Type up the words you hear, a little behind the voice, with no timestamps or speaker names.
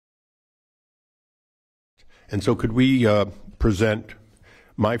And so could we present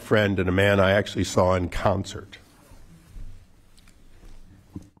my friend and a man I actually saw in concert.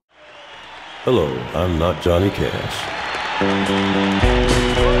 Hello, I'm not Johnny Cash.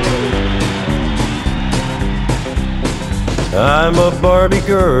 I'm a Barbie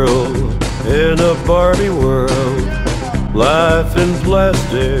girl in a Barbie world. Life in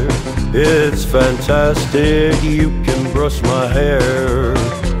plastic, it's fantastic. You can brush my hair,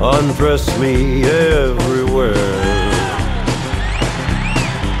 undress me everywhere.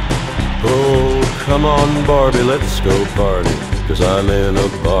 Oh, come on Barbie, let's go party, 'cause I'm in a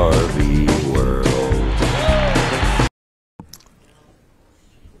Barbie world.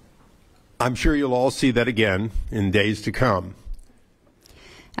 I'm sure you'll all see that again in days to come.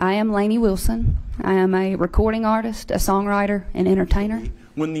 I am Lainey Wilson. I am a recording artist, a songwriter, and entertainer.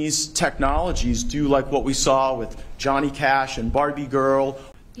 When these technologies do like what we saw with Johnny Cash and Barbie Girl,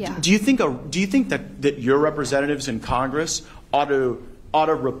 do you think that your representatives in Congress ought to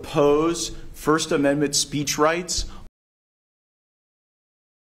repose First Amendment speech rights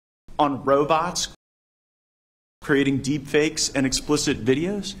on robots creating deep fakes and explicit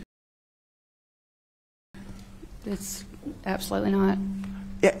videos? It's absolutely not.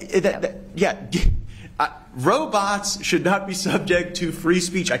 Robots should not be subject to free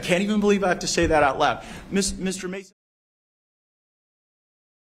speech. I can't even believe I have to say that out loud. Mr. Mason.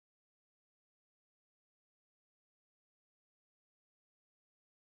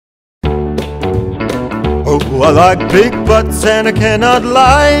 Oh, I like big butts and I cannot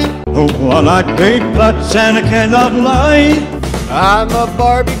lie. Oh, I like big butts and I cannot lie. I'm a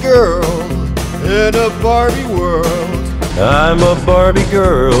Barbie girl in a Barbie world. I'm a Barbie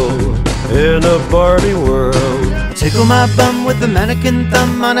girl in a Barbie world. Tickle my bum with a mannequin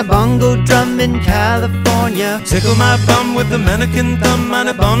thumb on a bongo drum in California. Tickle my bum with a mannequin thumb on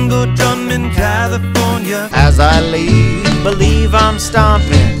a bongo drum in California. As I leave, believe I'm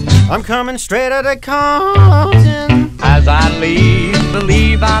stomping. I'm coming straight out of Compton. As I leave,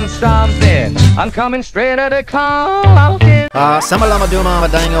 believe I'm stomping. I'm coming straight out of Compton. Summa-lumma doom, I'm a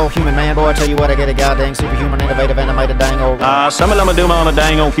dang old human man, boy. I tell you what, I get a goddamn superhuman, innovative, animated dang old. Summa-lumma doom, I'm a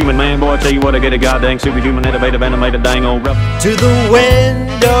dang old human man, boy. I tell you what, I get a goddamn superhuman, innovative, animated dang old rough. To the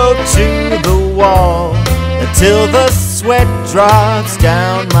window, to the wall, until the sweat drops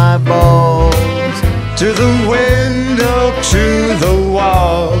down my balls. To the window, to the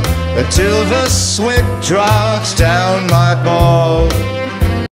wall, until the sweat drops down my balls.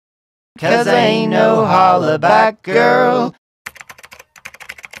 'Cause ain't no holla back girl.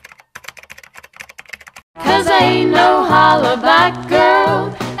 'Cause ain't no holla back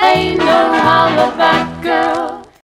girl, ain't no holla back girl.